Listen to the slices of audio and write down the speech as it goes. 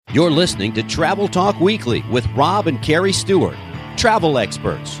You're listening to Travel Talk Weekly with Rob and Carrie Stewart, travel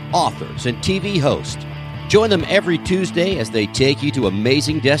experts, authors, and TV hosts. Join them every Tuesday as they take you to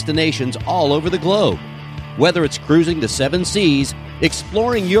amazing destinations all over the globe. Whether it's cruising the 7 seas,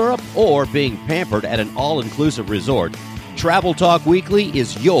 exploring Europe, or being pampered at an all-inclusive resort, Travel Talk Weekly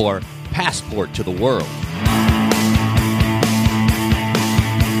is your passport to the world.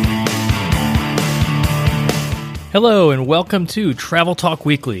 Hello and welcome to Travel Talk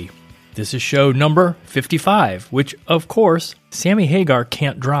Weekly. This is show number 55, which, of course, Sammy Hagar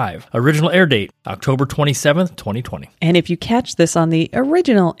can't drive. Original air date, October 27th, 2020. And if you catch this on the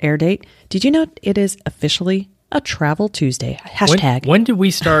original air date, did you know it is officially a Travel Tuesday? Hashtag. When did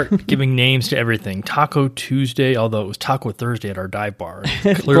we start giving names to everything? Taco Tuesday, although it was Taco Thursday at our dive bar.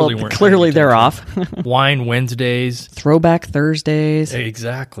 Clearly they're off. Wine Wednesdays. Throwback Thursdays.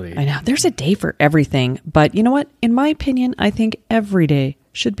 Exactly. I know. There's a day for everything. But you know what? In my opinion, I think every day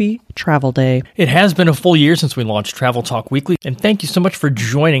should be Travel Day. It has been a full year since we launched Travel Talk Weekly, and thank you so much for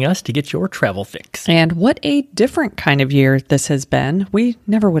joining us to get your travel fix. And what a different kind of year this has been. We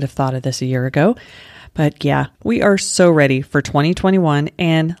never would have thought of this a year ago. But yeah, we are so ready for 2021.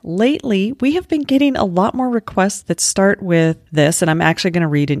 And lately, we have been getting a lot more requests that start with this. And I'm actually going to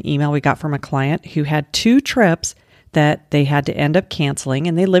read an email we got from a client who had 2 trips that they had to end up canceling,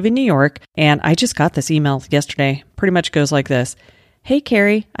 and they live in New York. And I just got this email yesterday. Pretty much goes like this. Hey,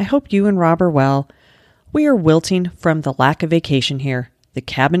 Carrie, I hope you and Rob are well. We are wilting from the lack of vacation here. The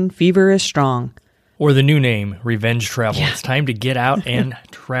cabin fever is strong. Or the new name, Revenge Travel. Yeah. It's time to get out and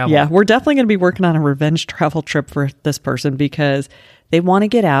travel. Yeah, we're definitely going to be working on a revenge travel trip for this person because they want to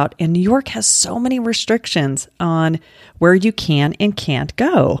get out. And New York has so many restrictions on where you can and can't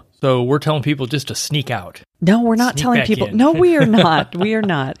go. So we're telling people just to sneak out. No, we're not Sneak telling back people. in. No, we are not. We are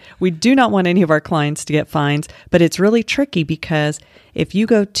not. We do not want any of our clients to get fines, but it's really tricky because if you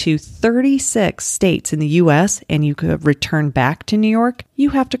go to 36 states in the U.S. and you could return back to New York, you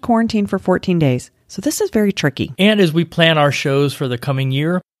have to quarantine for 14 days. So this is very tricky. And as we plan our shows for the coming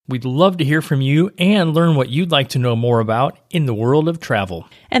year, we'd love to hear from you and learn what you'd like to know more about in the world of travel.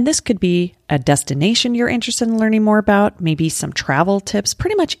 And this could be a destination you're interested in learning more about, maybe some travel tips,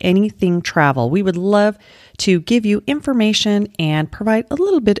 pretty much anything travel. We would love to give you information and provide a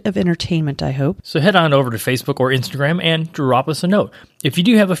little bit of entertainment, I hope. So head on over to Facebook or Instagram and drop us a note. If you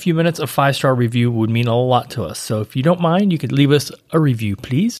do have a few minutes, a 5-star review would mean a lot to us. So if you don't mind, you could leave us a review,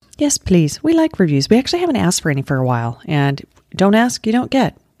 please. Yes, please. We like reviews. We actually haven't asked for any for a while. And don't ask, you don't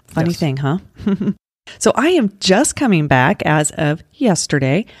get. Funny thing, huh? So I am just coming back as of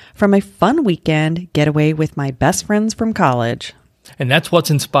yesterday from a fun weekend getaway with my best friends from college. And that's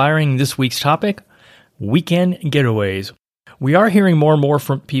what's inspiring this week's topic, weekend getaways. We are hearing more and more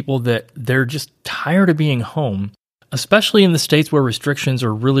from people that they're just tired of being home, especially in the states where restrictions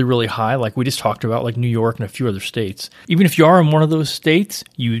are really, really high, like we just talked about, like New York and a few other states. Even if you are in one of those states,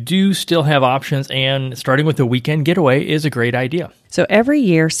 you do still have options, and starting with a weekend getaway is a great idea. So every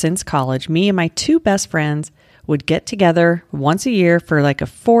year since college, me and my 2 best friends would get together once a year for like a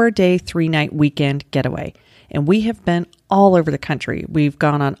 4-day, 3-night weekend getaway. And we have been all over the country. We've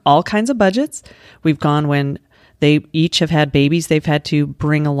gone on all kinds of budgets. We've gone when they each have had babies they've had to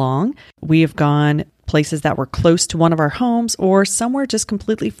bring along. We have gone places that were close to one of our homes or somewhere just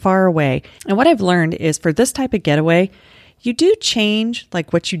completely far away. And what I've learned is for this type of getaway, you do change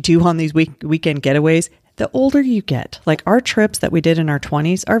like what you do on these weekend getaways the older you get. Like our trips that we did in our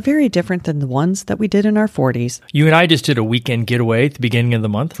 20s are very different than the ones that we did in our 40s. You and I just did a weekend getaway at the beginning of the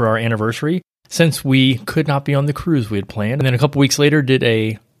month for our anniversary, since we could not be on the cruise we had planned. And then a couple weeks later did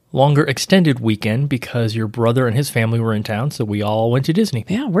a longer extended weekend because your brother and his family were in town, so we all went to Disney.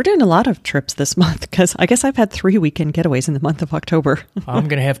 Yeah, we're doing a lot of trips this month because I guess I've had 3 weekend getaways in the month of October. I'm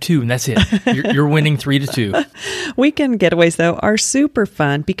going to have 2, and that's it. You're winning 3-2. Weekend getaways, though, are super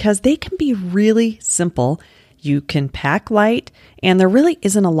fun because they can be really simple. You can pack light, and there really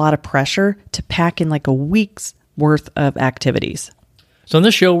isn't a lot of pressure to pack in like a week's worth of activities. So on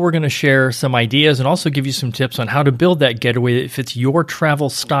this show, we're going to share some ideas and also give you some tips on how to build that getaway that fits your travel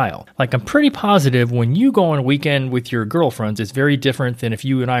style. Like, I'm pretty positive when you go on a weekend with your girlfriends, it's very different than if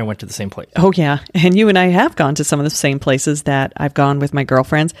you and I went to the same place. Oh, yeah. And you and I have gone to some of the same places that I've gone with my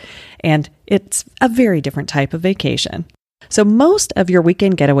girlfriends, and it's a very different type of vacation. So most of your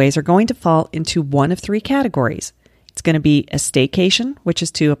weekend getaways are going to fall into one of 3 categories. It's going to be a staycation, which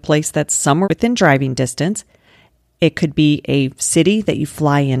is to a place that's somewhere within driving distance. It could be a city that you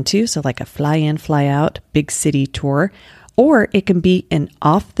fly into, so like a fly in, fly out, big city tour. Or it can be an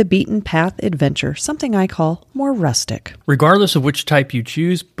off-the-beaten-path adventure, something I call more rustic. Regardless of which type you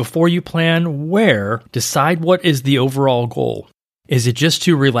choose, before you plan where, decide what is the overall goal. Is it just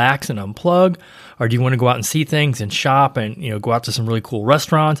to relax and unplug? Or do you want to go out and see things and shop and, go out to some really cool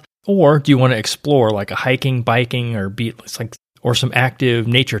restaurants? Or do you want to explore like a hiking, biking, or some active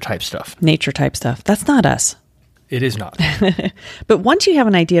nature type stuff? Nature type stuff. That's not us. It is not. But once you have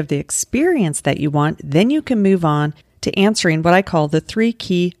an idea of the experience that you want, then you can move on to answering what I call the 3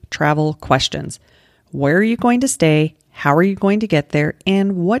 key travel questions. Where are you going to stay? How are you going to get there?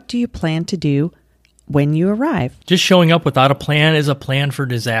 And what do you plan to do when you arrive? Just showing up without a plan is a plan for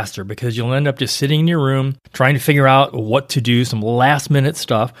disaster, because you'll end up just sitting in your room trying to figure out what to do, some last minute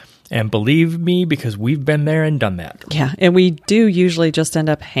stuff. And believe me, because we've been there and done that. Yeah, and we do usually just end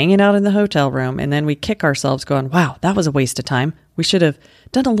up hanging out in the hotel room, and then we kick ourselves going, wow, that was a waste of time. We should have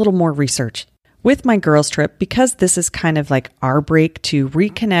done a little more research. With my girls' trip, because this is kind of like our break to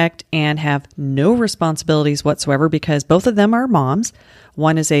reconnect and have no responsibilities whatsoever, because both of them are moms.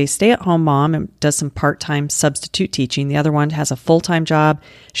 One is a stay-at-home mom and does some part-time substitute teaching. The other one has a full-time job.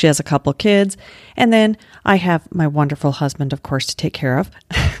 She has a couple kids. And then I have my wonderful husband, of course, to take care of.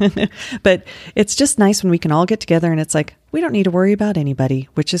 But it's just nice when we can all get together and it's like, we don't need to worry about anybody,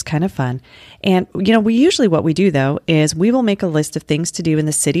 which is kind of fun. And, we usually what we do, though, is we will make a list of things to do in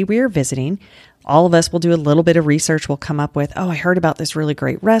the city we are visiting. All of us will do a little bit of research. We'll come up with, I heard about this really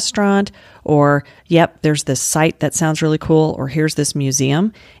great restaurant, or, yep, there's this site that sounds really cool, or here's this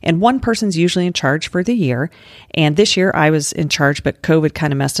museum. And one person's usually in charge for the year. And this year I was in charge, but COVID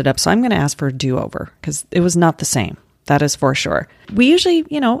kind of messed it up. So I'm going to ask for a do-over because it was not the same. That is for sure. We usually,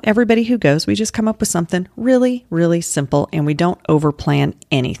 everybody who goes, we just come up with something really, really simple, and we don't overplan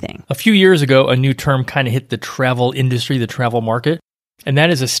anything. A few years ago, a new term kind of hit the travel industry, the travel market, and that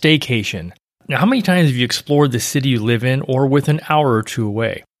is a staycation. Now, how many times have you explored the city you live in or with an hour or two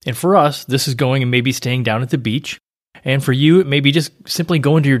away? And for us, this is going and maybe staying down at the beach. And for you, it may be just simply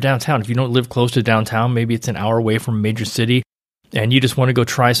going to your downtown. If you don't live close to downtown, maybe it's an hour away from a major city, and you just want to go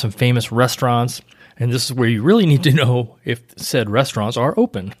try some famous restaurants. And this is where you really need to know if said restaurants are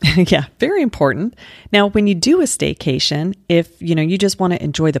open. Yeah, very important. Now, when you do a staycation, if you just want to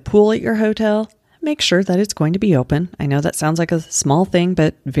enjoy the pool at your hotel, make sure that it's going to be open. I know that sounds like a small thing,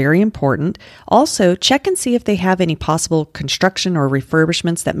 but very important. Also, check and see if they have any possible construction or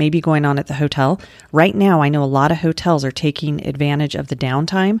refurbishments that may be going on at the hotel. Right now, I know a lot of hotels are taking advantage of the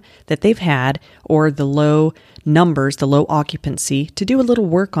downtime that they've had or the low numbers, the low occupancy, to do a little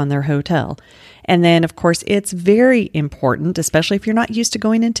work on their hotel. And then, of course, it's very important, especially if you're not used to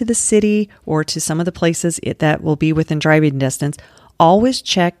going into the city or to some of the places that will be within driving distance. Always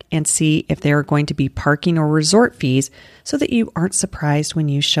check and see if there are going to be parking or resort fees so that you aren't surprised when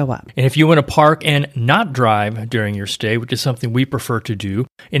you show up. And if you want to park and not drive during your stay, which is something we prefer to do,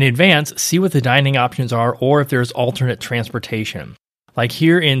 in advance, see what the dining options are or if there's alternate transportation. Like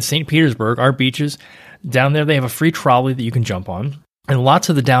here in St. Petersburg, our beaches, down there they have a free trolley that you can jump on. And lots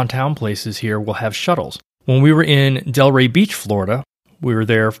of the downtown places here will have shuttles. When we were in Delray Beach, Florida, we were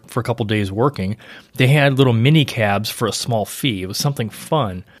there for a couple days working. They had little mini cabs for a small fee. It was something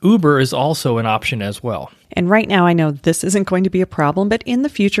fun. Uber is also an option as well. And right now, I know this isn't going to be a problem, but in the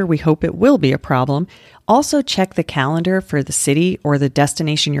future, we hope it will be a problem. Also, check the calendar for the city or the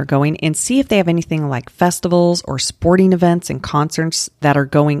destination you're going and see if they have anything like festivals or sporting events and concerts that are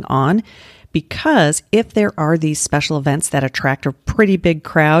going on. Because if there are these special events that attract a pretty big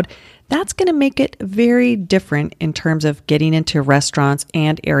crowd, that's going to make it very different in terms of getting into restaurants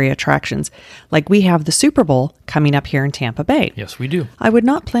and area attractions. Like we have the Super Bowl coming up here in Tampa Bay. Yes, we do. I would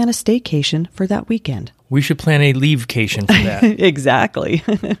not plan a staycation for that weekend. We should plan a leave-cation for that. Exactly.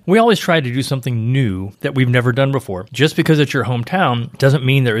 We always try to do something new that we've never done before. Just because it's your hometown doesn't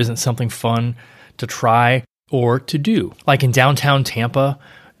mean there isn't something fun to try or to do. Like in downtown Tampa,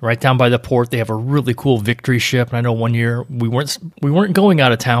 right down by the port, they have a really cool victory ship. And I know one year we weren't going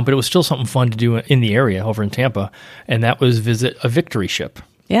out of town, but it was still something fun to do in the area over in Tampa. And that was visit a victory ship.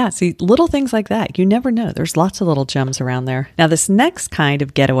 Yeah, see, little things like that. You never know. There's lots of little gems around there. Now, this next kind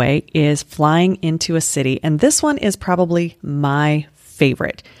of getaway is flying into a city. And this one is probably my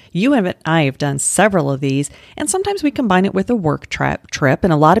favorite. You and I have done several of these. And sometimes we combine it with a work trip.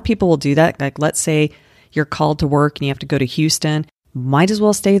 And a lot of people will do that. Like, let's say you're called to work and you have to go to Houston. Might as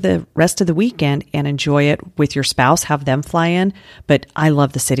well stay the rest of the weekend and enjoy it with your spouse, have them fly in. But I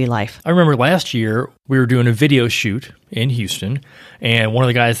love the city life. I remember last year we were doing a video shoot in Houston, and one of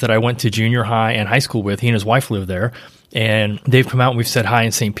the guys that I went to junior high and high school with, he and his wife lived there, and they've come out and we've said hi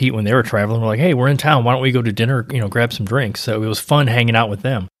in St. Pete when they were traveling. We're like, hey, we're in town. Why don't we go to dinner, grab some drinks? So it was fun hanging out with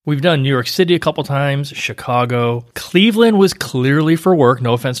them. We've done New York City a couple times, Chicago. Cleveland was clearly for work.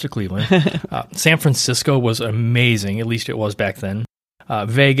 No offense to Cleveland. San Francisco was amazing. At least it was back then.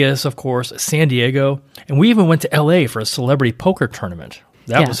 Vegas, of course, San Diego, and we even went to LA for a celebrity poker tournament.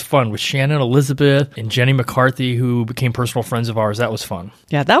 That was fun with Shannon Elizabeth and Jenny McCarthy, who became personal friends of ours. That was fun.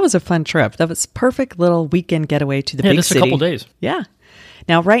 Yeah, that was a fun trip. That was perfect little weekend getaway to the big just city. A couple days. Yeah.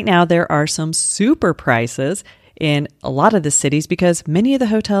 Now, right now, there are some super prices in a lot of the cities because many of the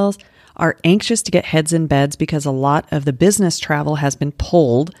hotels are anxious to get heads in beds because a lot of the business travel has been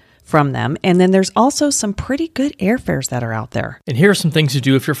pulled from them. And then there's also some pretty good airfares that are out there. And here are some things to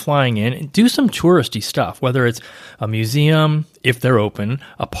do if you're flying in. Do some touristy stuff, whether it's a museum, if they're open,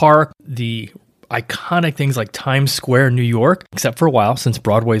 a park, the iconic things like Times Square, New York, except for a while since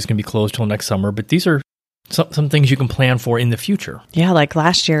Broadway is going to be closed till next summer. But these are some things you can plan for in the future. Yeah, like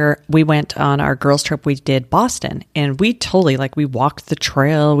last year, we went on our girls' trip, we did Boston, and we totally, we walked the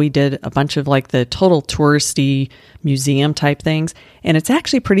trail, we did a bunch of the total touristy museum type things, and it's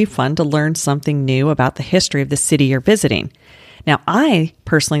actually pretty fun to learn something new about the history of the city you're visiting. Now, I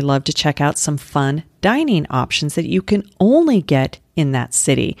personally love to check out some fun dining options that you can only get in that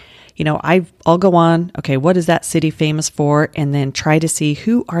city. I'll go on, okay, what is that city famous for? And then try to see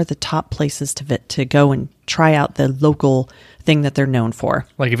who are the top places to go and try out the local thing that they're known for.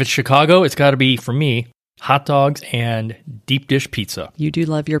 Like if it's Chicago, it's got to be, for me, hot dogs and deep dish pizza. You do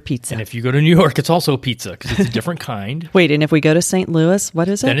love your pizza. And if you go to New York, it's also pizza because it's a different kind. Wait, and if we go to St. Louis, what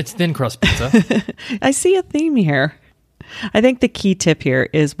is it? Then it's thin crust pizza. I see a theme here. I think the key tip here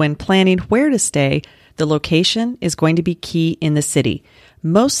is when planning where to stay, the location is going to be key in the city.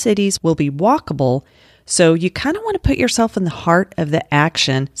 Most cities will be walkable, so you kind of want to put yourself in the heart of the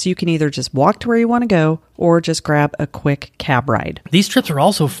action so you can either just walk to where you want to go or just grab a quick cab ride. These trips are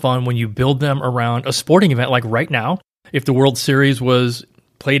also fun when you build them around a sporting event like right now. If the World Series was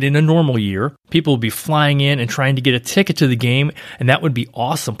played in a normal year, people would be flying in and trying to get a ticket to the game, and that would be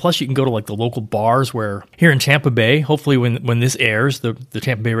awesome. Plus, you can go to the local bars where here in Tampa Bay, hopefully when this airs, the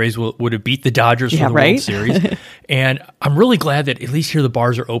Tampa Bay Rays would have beat the Dodgers for the World Series. And I'm really glad that at least here the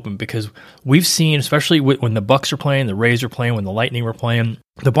bars are open because we've seen, especially when the Bucks are playing, the Rays are playing, when the Lightning were playing,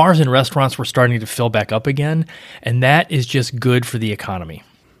 the bars and restaurants were starting to fill back up again, and that is just good for the economy.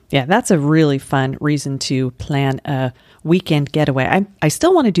 Yeah, that's a really fun reason to plan a weekend getaway. I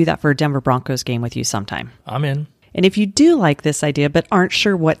still want to do that for a Denver Broncos game with you sometime. I'm in. And if you do like this idea but aren't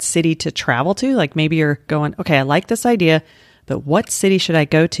sure what city to travel to, maybe you're going, okay, I like this idea, but what city should I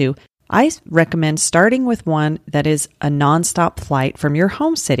go to? I recommend starting with one that is a nonstop flight from your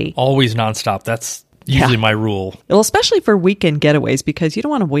home city. Always nonstop. That's usually my rule. Well, especially for weekend getaways because you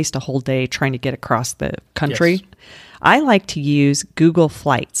don't want to waste a whole day trying to get across the country. Yes. I like to use Google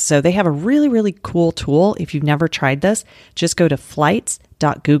Flights. So they have a really, really cool tool. If you've never tried this, just go to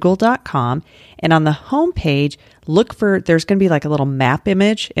flights.google.com. And on the homepage, there's going to be a little map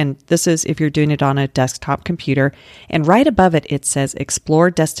image. And this is if you're doing it on a desktop computer. And right above it, it says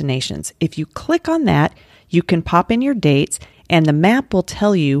Explore Destinations. If you click on that, you can pop in your dates and the map will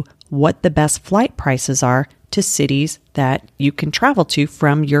tell you what the best flight prices are to cities that you can travel to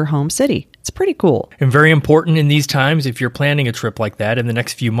from your home city. It's pretty cool. And very important in these times, if you're planning a trip like that in the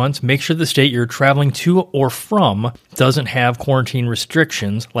next few months, make sure the state you're traveling to or from doesn't have quarantine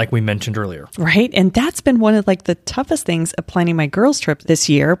restrictions like we mentioned earlier. Right. And that's been one of the toughest things of planning my girls' trip this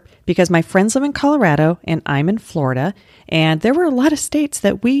year because my friends live in Colorado and I'm in Florida. And there were a lot of states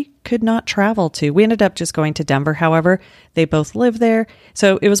that we could not travel to. We ended up just going to Denver. However, they both live there.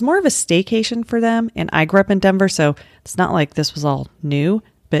 So it was more of a staycation for them. And I grew up in Denver, so it's not like this was all new.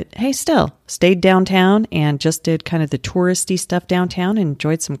 But hey, still stayed downtown and just did kind of the touristy stuff downtown and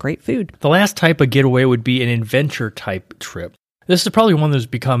enjoyed some great food. The last type of getaway would be an adventure type trip. This is probably one that's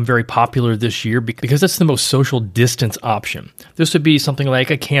become very popular this year because it's the most social distance option. This would be something like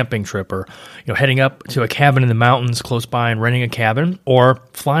a camping trip or heading up to a cabin in the mountains close by and renting a cabin or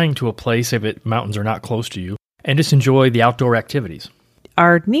flying to a place if mountains are not close to you and just enjoy the outdoor activities.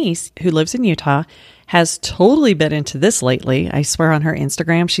 Our niece, who lives in Utah, has totally been into this lately. I swear on her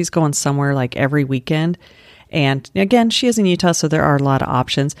Instagram, she's going somewhere every weekend. And again, she is in Utah, so there are a lot of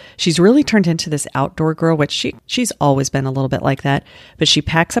options. She's really turned into this outdoor girl, which she's always been a little bit like that. But she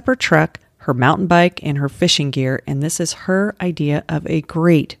packs up her truck, her mountain bike, and her fishing gear, and this is her idea of a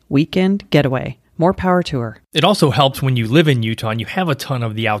great weekend getaway. More power to her. It also helps when you live in Utah and you have a ton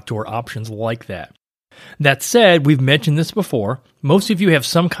of the outdoor options like that. That said, we've mentioned this before, most of you have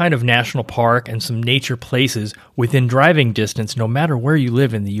some kind of national park and some nature places within driving distance no matter where you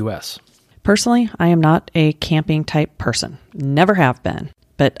live in the U.S. Personally, I am not a camping type person. Never have been.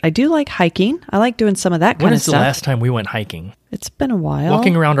 But I do like hiking. I like doing some of that kind of stuff. When is the last time we went hiking? It's been a while.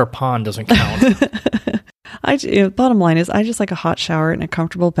 Walking around our pond doesn't count. Bottom line is I just like a hot shower and a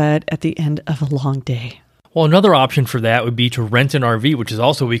comfortable bed at the end of a long day. Well, another option for that would be to rent an RV, which has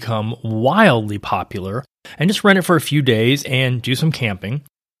also become wildly popular, and just rent it for a few days and do some camping.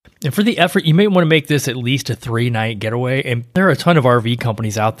 And for the effort, you may want to make this at least a 3-night getaway. And there are a ton of RV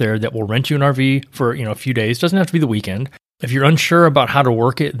companies out there that will rent you an RV for, a few days. It doesn't have to be the weekend. If you're unsure about how to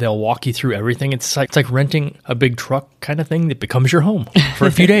work it, they'll walk you through everything. It's like renting a big truck kind of thing that becomes your home for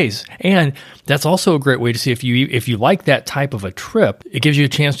a few days. And that's also a great way to see if you like that type of a trip. It gives you a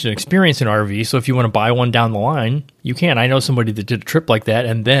chance to experience an RV. So if you want to buy one down the line, you can. I know somebody that did a trip like that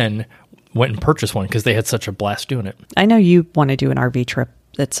and then went and purchased one because they had such a blast doing it. I know you want to do an RV trip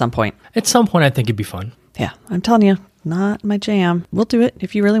at some point. At some point, I think it'd be fun. Yeah, I'm telling you, not my jam. We'll do it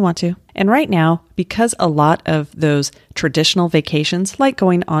if you really want to. And right now, because a lot of those traditional vacations, like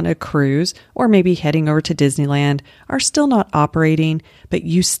going on a cruise or maybe heading over to Disneyland, are still not operating, but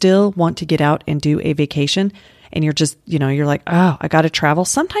you still want to get out and do a vacation, and you're just, you're like, oh, I got to travel.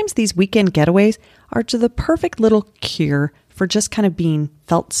 Sometimes these weekend getaways are the perfect little cure for just kind of being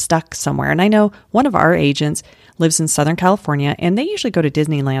felt stuck somewhere. And I know one of our agents lives in Southern California, and they usually go to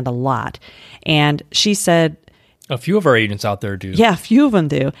Disneyland a lot. And she said, a few of our agents out there do. Yeah, a few of them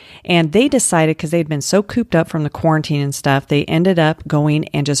do. And they decided, because they'd been so cooped up from the quarantine and stuff, they ended up going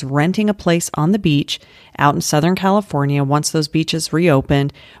and just renting a place on the beach out in Southern California once those beaches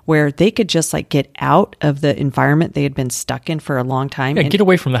reopened, where they could just get out of the environment they had been stuck in for a long time. Yeah, and get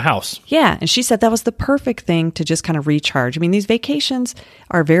away from the house. Yeah. And she said that was the perfect thing to just kind of recharge. I mean, these vacations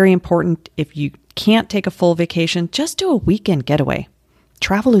are very important. If you can't take a full vacation, just do a weekend getaway.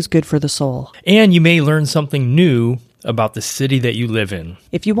 Travel is good for the soul. And you may learn something new about the city that you live in.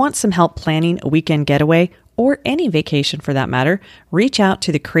 If you want some help planning a weekend getaway, or any vacation for that matter, reach out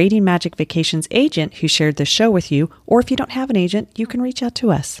to the Creating Magic Vacations agent who shared this show with you, or if you don't have an agent, you can reach out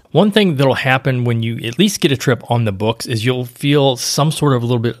to us. One thing that'll happen when you at least get a trip on the books is you'll feel some sort of a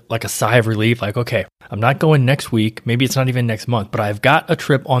little bit like a sigh of relief, like, okay, I'm not going next week, maybe it's not even next month, but I've got a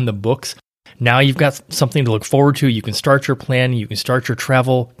trip on the books. Now you've got something to look forward to. You can start your plan. You can start your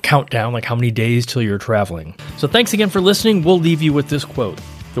travel countdown, like how many days till you're traveling. So thanks again for listening. We'll leave you with this quote.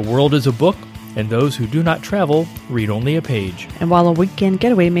 The world is a book, and those who do not travel read only a page. And while a weekend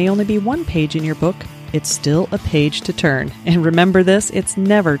getaway may only be one page in your book, it's still a page to turn. And remember this, it's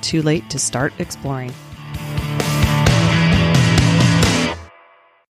never too late to start exploring.